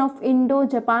champion of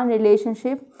Indo-Japan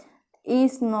relationship,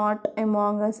 is not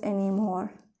among us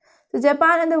anymore. So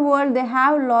Japan and the world, they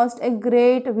have lost a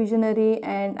great visionary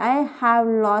and I have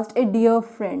lost a dear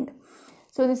friend.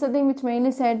 So this is something which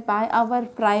mainly said by our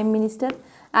Prime Minister.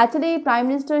 Actually Prime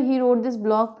Minister, he wrote this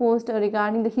blog post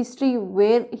regarding the history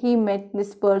where he met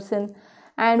this person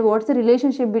and what's the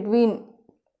relationship between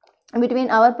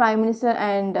our Prime Minister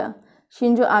and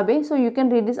Shinzo Abe. So you can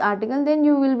read this article, then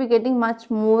you will be getting much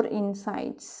more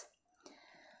insights.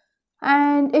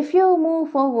 And if you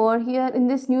move forward here in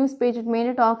this news page, it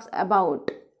mainly talks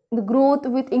about the growth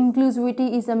with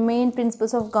inclusivity is the main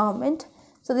principles of government.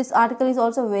 So this article is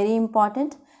also very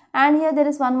important. And here there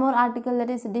is one more article, that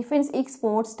is defense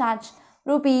exports touch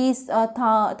rupees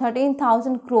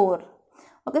 13,000 crore.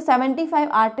 Okay, 75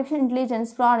 artificial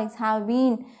intelligence products have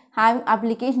been having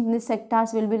applications in these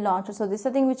sectors will be launched. So this is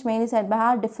the thing which mainly said by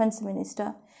our defense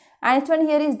minister. And next one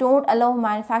here is don't allow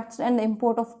manufacture and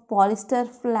import of polyester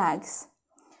flags.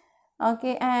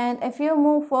 Okay, and if you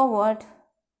move forward,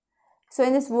 So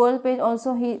in this world page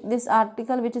also, this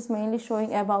article which is mainly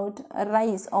showing about a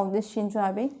rise of this Shinzo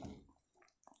Abe.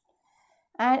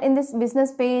 And in this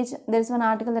business page, there is one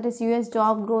article that is US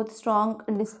job growth strong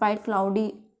despite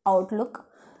cloudy outlook.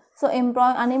 So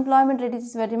unemployment rate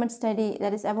is very much steady,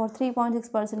 that is about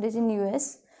 3.6% in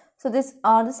US. So this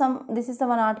is the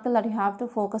one article that you have to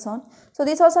focus on. So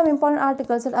these are some important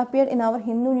articles that appeared in our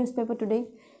Hindu newspaper today.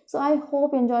 So I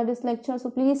hope you enjoyed this lecture. So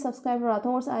please subscribe to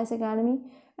Rathod's IAS Academy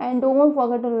and don't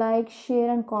forget to like, share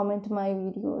and comment my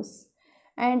videos.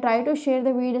 And try to share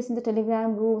the videos in the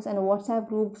Telegram groups and WhatsApp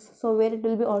groups, so where it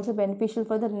will be also beneficial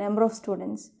for the number of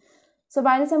students. So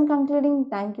by this I'm concluding.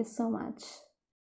 Thank you so much.